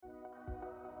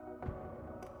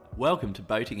Welcome to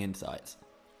Boating Insights.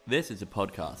 This is a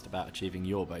podcast about achieving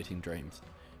your boating dreams,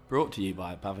 brought to you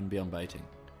by Above and Beyond Boating.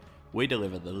 We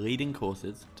deliver the leading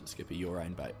courses to skipper your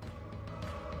own boat.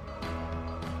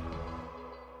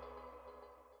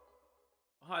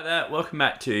 Hi there, welcome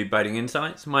back to Boating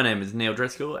Insights. My name is Neil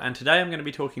Driscoll, and today I'm going to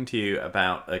be talking to you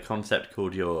about a concept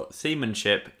called your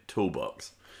Seamanship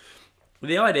Toolbox.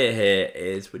 The idea here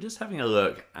is we're just having a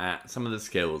look at some of the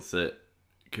skills that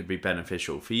could be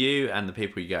beneficial for you and the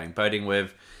people you're going boating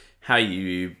with, how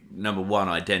you, number one,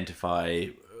 identify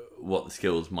what the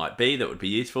skills might be that would be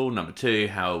useful, number two,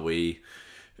 how we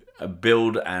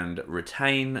build and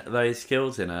retain those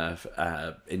skills in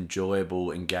a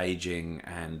enjoyable, engaging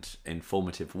and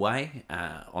informative way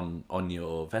on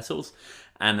your vessels,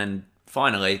 and then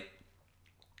finally,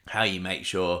 how you make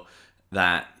sure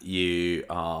that you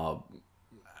are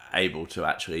able to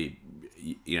actually,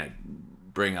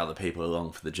 bring other people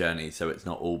along for the journey so it's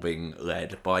not all being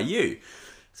led by you.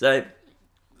 So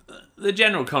the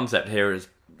general concept here is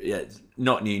it's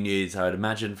not new news, I would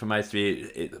imagine, for most of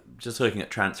you. Just looking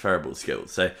at transferable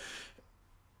skills. So,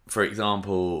 for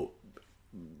example,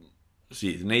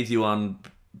 an easy one,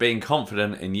 being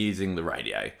confident in using the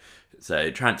radio.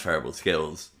 So transferable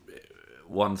skills,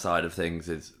 one side of things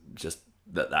is just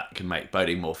that can make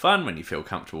boating more fun when you feel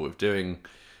comfortable with doing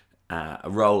a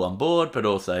role on board, but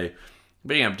also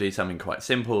being able to do something quite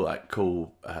simple like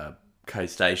call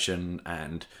coast station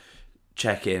and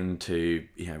check in to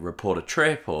report a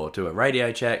trip or do a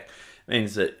radio check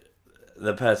means that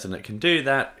the person that can do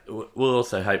that will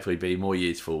also hopefully be more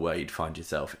useful where you'd find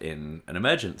yourself in an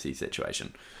emergency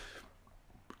situation.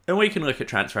 And we can look at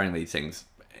transferring these things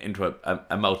into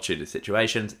a multitude of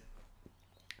situations.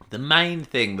 The main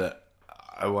thing that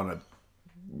I want to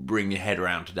bring your head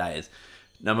around today is,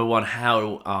 number one,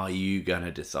 how are you going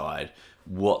to decide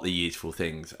what the useful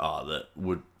things are that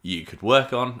you could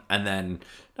work on? And then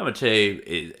number two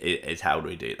is how do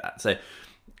we do that? So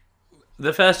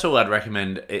the first tool I'd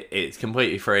recommend, it's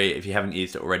completely free if you haven't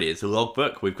used it already, it's a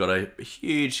logbook. We've got a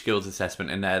huge skills assessment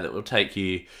in there that will take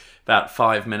you about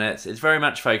 5 minutes. It's very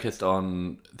much focused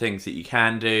on things that you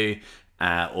can do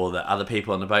or that other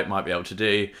people on the boat might be able to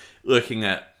do, looking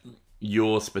at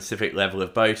your specific level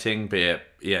of boating, be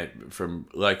it from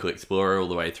local explorer all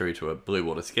the way through to a blue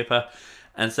water skipper.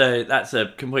 And so that's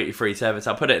a completely free service.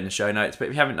 I'll put it in the show notes, but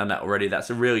if you haven't done that already, that's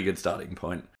a really good starting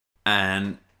point.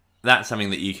 And that's something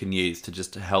that you can use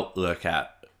to help look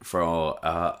at for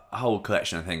a whole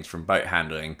collection of things, from boat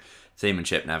handling,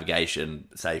 seamanship, navigation,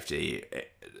 safety,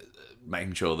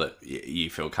 making sure that you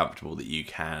feel comfortable that you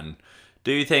can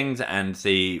do things and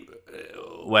see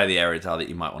where the areas are that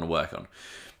you might want to work on.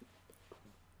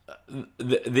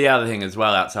 The other thing as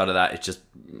well outside of that, it's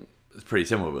pretty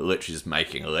simple, but literally just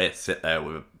making a list. Sit there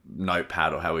with a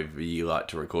notepad or however you like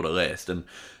to record a list,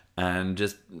 and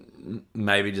just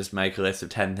maybe just make a list of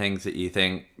 10 things that you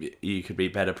think you could be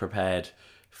better prepared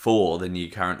for than you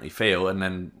currently feel, and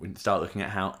then we can start looking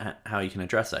at how you can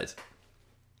address those.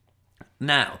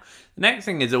 Now, the next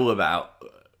thing is all about,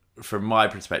 from my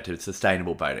perspective,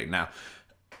 sustainable boating. Now,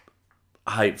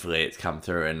 hopefully it's come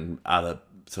through in other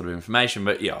sort of information,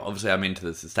 but obviously I'm into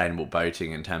the sustainable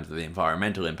boating in terms of the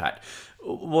environmental impact.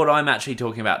 What I'm actually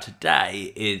talking about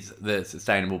today is the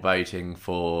sustainable boating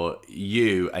for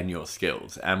you and your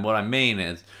skills. And what I mean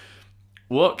is,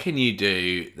 what can you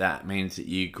do that means that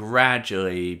you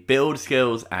gradually build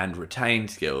skills and retain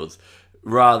skills,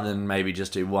 rather than maybe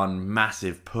just do one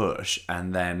massive push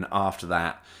and then after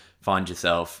that find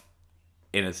yourself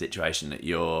in a situation that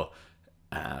you're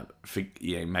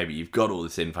maybe you've got all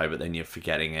this info but then you're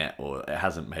forgetting it, or it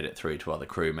hasn't made it through to other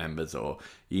crew members, or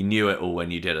you knew it all when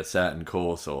you did a certain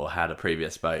course or had a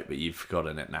previous boat but you've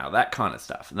forgotten it now, that kind of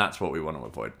stuff. And that's what we want to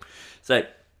avoid. So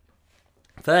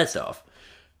first off,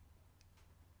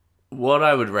 what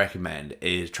I would recommend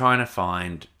is trying to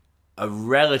find a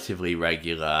relatively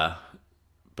regular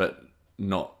but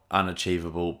not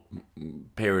unachievable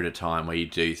period of time where you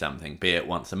do something, be it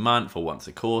once a month or once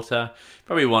a quarter.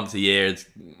 Probably once a year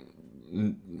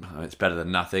it's better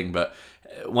than nothing, but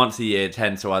once a year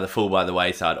tends to either fall by the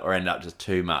wayside or end up just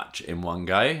too much in one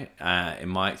go, in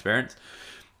my experience.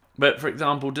 But for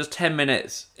example, just 10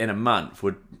 minutes in a month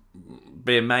would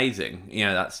be amazing.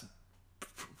 That's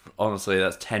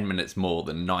 10 minutes more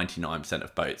than 99%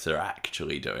 of boats are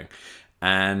actually doing.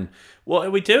 And what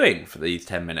are we doing for these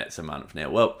 10 minutes a month,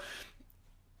 Neil? Well,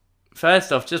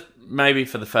 first off, just maybe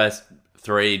for the first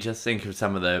 3, just think of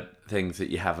some of the things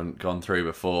that you haven't gone through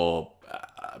before.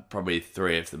 Probably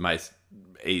 3 of the most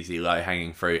easy,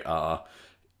 low-hanging fruit are,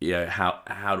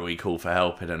 how do we call for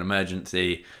help in an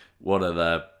emergency? What are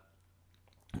the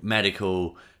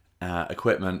medical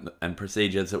equipment and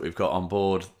procedures that we've got on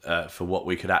board for what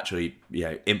we could actually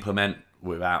implement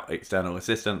without external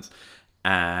assistance.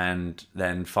 And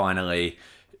then finally,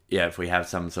 if we have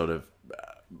some sort of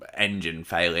engine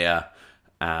failure,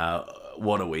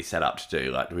 what are we set up to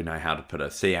do? Like, do we know how to put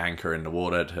a sea anchor in the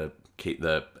water to keep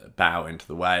the bow into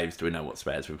the waves? Do we know what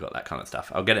spares we've got? That kind of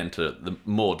stuff. I'll get into the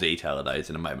more detail of those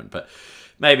in a moment. But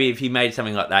maybe if you made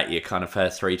something like that, your kind of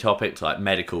first three topics, like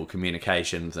medical,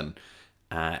 communications, and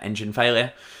engine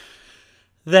failure,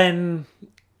 then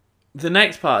the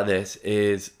next part of this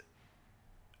is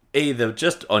either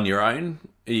just on your own.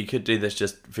 You could do this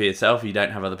just for yourself. You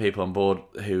don't have other people on board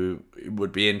who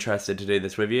would be interested to do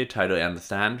this with you. Totally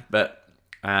understand. But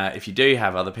if you do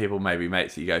have other people, maybe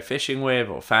mates that you go fishing with,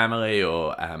 or family,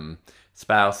 or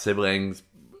spouse, siblings,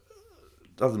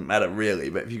 doesn't matter really.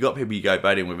 But if you've got people you go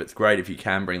boating with, it's great if you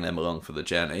can bring them along for the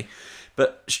journey.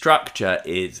 But structure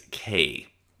is key.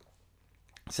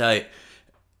 So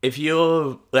if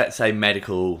you're, let's say,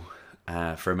 medical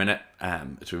for a minute,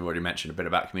 as we've already mentioned a bit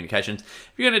about communications,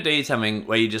 if you're going to do something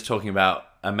where you're just talking about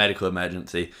a medical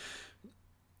emergency,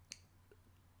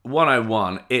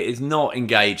 101, it is not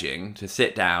engaging to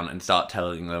sit down and start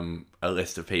telling them a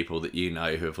list of people that you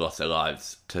know who have lost their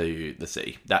lives to the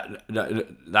sea.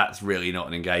 That's really not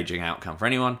an engaging outcome for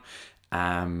anyone.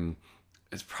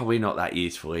 It's probably not that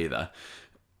useful either.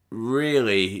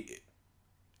 Really,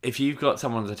 if you've got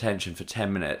someone's attention for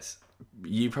 10 minutes,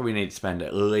 you probably need to spend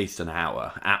at least an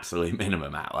hour, absolute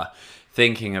minimum hour,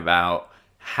 thinking about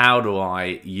how do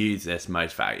I use this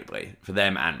most valuably for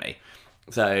them and me.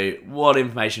 So what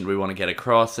information do we want to get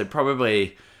across? So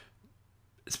probably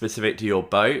specific to your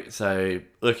boat. So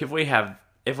look, if we have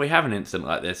an incident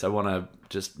like this, I want to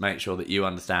just make sure that you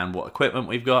understand what equipment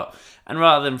we've got. And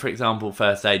rather than, for example,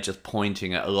 first aid, just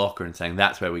pointing at a locker and saying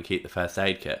that's where we keep the first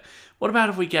aid kit, what about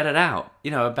if we get it out?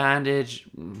 A bandage,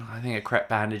 I think a crepe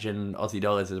bandage in Aussie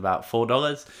dollars is about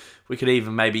 $4. We could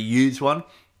even maybe use one,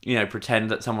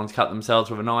 pretend that someone's cut themselves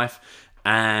with a knife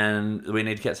and we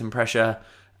need to get some pressure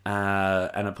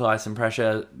and apply some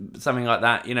pressure, something like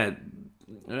that.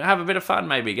 Have a bit of fun,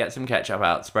 maybe get some ketchup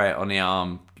out, spray it on the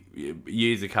arm,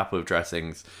 use a couple of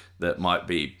dressings that might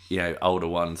be, older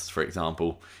ones, for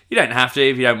example. You don't have to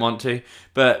if you don't want to,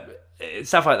 but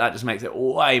stuff like that just makes it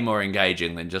way more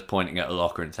engaging than just pointing at a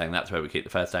locker and saying that's where we keep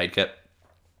the first aid kit.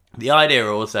 The idea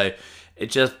also,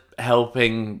 it's just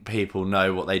helping people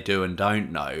know what they do and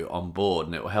don't know on board,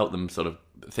 and it will help them sort of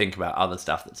think about other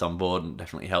stuff that's on board and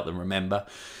definitely help them remember.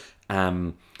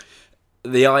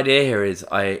 The idea here is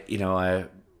I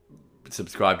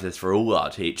subscribe to this for all our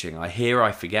teaching. I hear,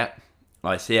 I forget.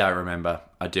 I see, I remember.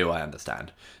 I do, I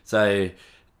understand. So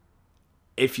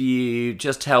if you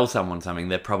just tell someone something,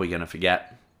 they're probably going to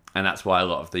forget. And that's why a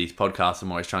lot of these podcasts,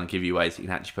 I'm always trying to give you ways that you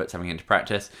can actually put something into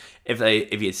practice.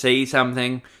 If you see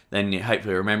something, then you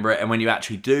hopefully remember it. And when you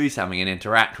actually do something and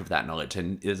interact with that knowledge,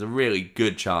 then there's a really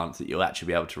good chance that you'll actually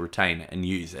be able to retain it and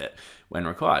use it when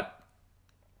required.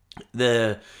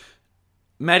 The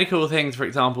medical things, for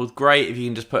example, is great if you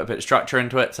can just put a bit of structure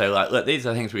into it. So like, look, these are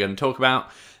the things we're going to talk about.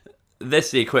 This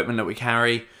is the equipment that we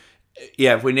carry.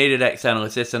 Yeah, if we needed external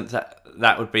assistance,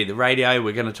 that would be the radio.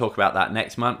 We're going to talk about that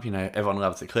next month. Everyone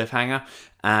loves a cliffhanger.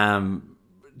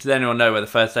 Does anyone know where the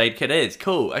first aid kit is?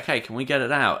 Cool. Okay, can we get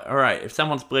it out? All right, if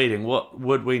someone's bleeding, what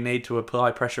would we need to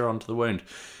apply pressure onto the wound?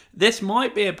 This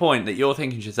might be a point that you're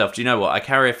thinking to yourself, do you know what? I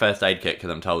carry a first aid kit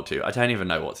because I'm told to. I don't even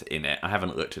know what's in it. I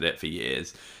haven't looked at it for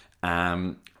years.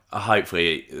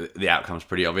 Hopefully the outcome's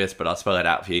pretty obvious, but I'll spell it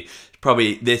out for you.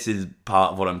 Probably this is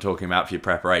part of what I'm talking about for your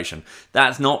preparation.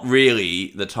 That's not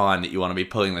really the time that you want to be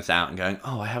pulling this out and going,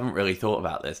 oh, I haven't really thought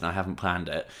about this and I haven't planned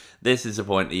it. This is the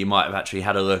point that you might have actually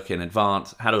had a look in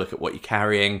advance, had a look at what you're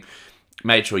carrying,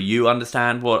 made sure you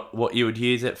understand what you would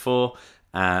use it for,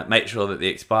 make sure that the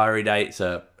expiry dates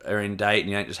are in date and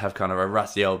you don't just have kind of a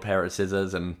rusty old pair of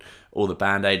scissors and all the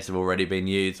band-aids have already been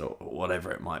used or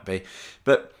whatever it might be.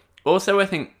 But also I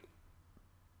think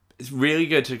it's really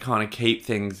good to kind of keep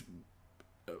things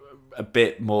a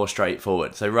bit more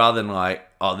straightforward. So rather than like,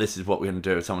 oh, this is what we're going to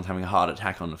do if someone's having a heart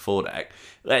attack on the foredeck,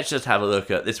 let's just have a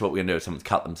look at this is what we're going to do if someone's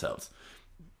cut themselves.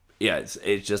 Yeah,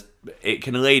 it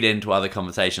can lead into other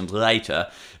conversations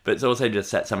later, but it's also just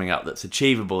set something up that's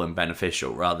achievable and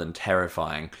beneficial rather than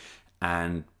terrifying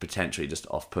and potentially just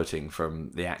off-putting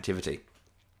from the activity.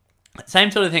 Same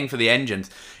sort of thing for the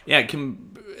engines. Yeah,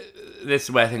 this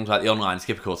is where things like the online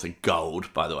skipper course are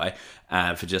gold, by the way,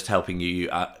 for just helping you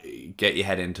get your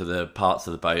head into the parts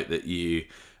of the boat that you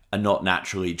are not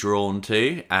naturally drawn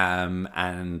to,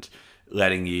 and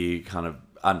letting you kind of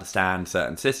understand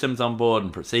certain systems on board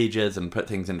and procedures and put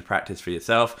things into practice for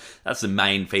yourself. That's the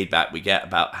main feedback we get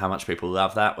about how much people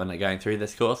love that when they're going through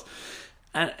this course.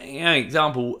 And,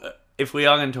 example, if we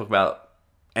are going to talk about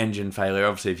engine failure,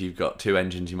 obviously if you've got 2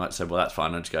 engines, you might say, well, that's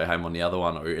fine, I'll just go home on the other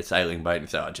one. Or you're a sailing boat and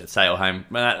say, I'll just sail home.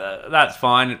 That's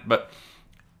fine. But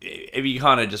if you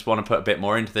kind of just want to put a bit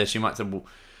more into this, you might say, well,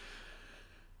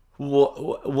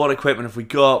 what equipment have we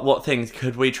got? What things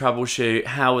could we troubleshoot?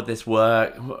 How would this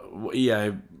work?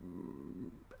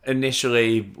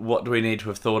 Initially, what do we need to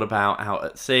have thought about out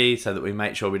at sea so that we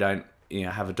make sure we don't,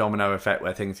 have a domino effect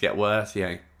where things get worse?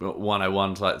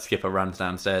 101's like the skipper runs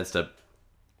downstairs to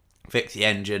fix the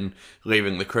engine,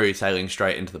 leaving the crew sailing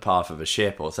straight into the path of a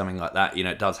ship or something like that.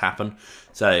 It does happen.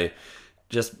 So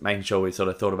just making sure we sort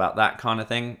of thought about that kind of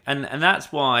thing. And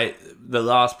that's why the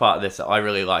last part of this that I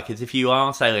really like is if you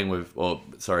are sailing,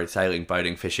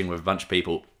 boating, fishing with a bunch of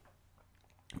people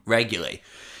regularly,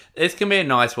 this can be a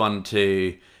nice one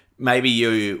to maybe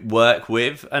you work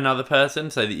with another person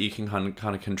so that you can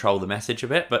kind of control the message a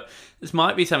bit. But this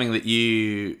might be something that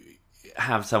you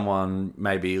have someone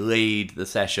maybe lead the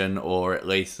session, or at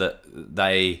least that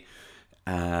they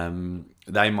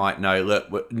might know,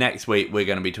 look, next week we're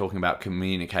going to be talking about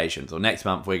communications, or next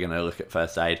month we're going to look at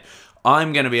first aid.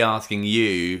 I'm going to be asking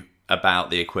you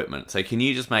about the equipment. So can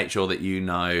you just make sure that you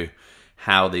know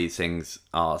how these things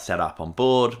are set up on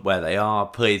board, where they are?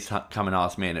 Please come and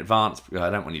ask me in advance, because I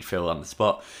don't want you to feel on the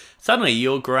spot. Suddenly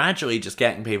you're gradually just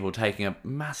getting people taking a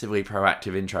massively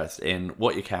proactive interest in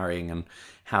what you're carrying and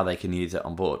how they can use it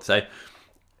on board. So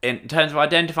in terms of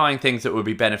identifying things that would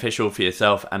be beneficial for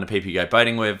yourself and the people you go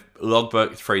boating with,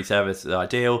 logbook, free service is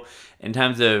ideal. In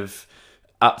terms of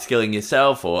upskilling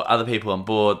yourself or other people on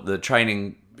board, the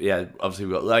training, obviously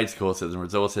we've got loads of courses and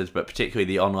resources, but particularly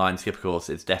the online skipper course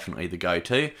is definitely the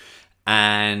go-to.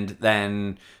 And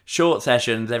then short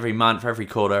sessions every month, every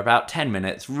quarter, about 10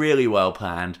 minutes, really well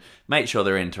planned. Make sure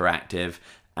they're interactive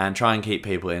and try and keep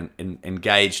people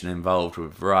engaged and involved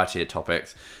with a variety of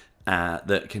topics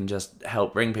that can just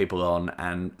help bring people on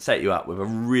and set you up with a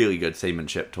really good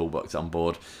seamanship toolbox on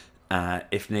board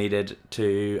if needed,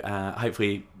 to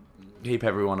hopefully keep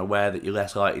everyone aware that you're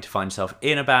less likely to find yourself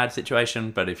in a bad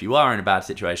situation, but if you are in a bad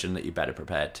situation, that you're better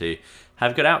prepared to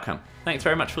have a good outcome. Thanks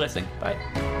very much for listening.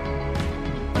 Bye.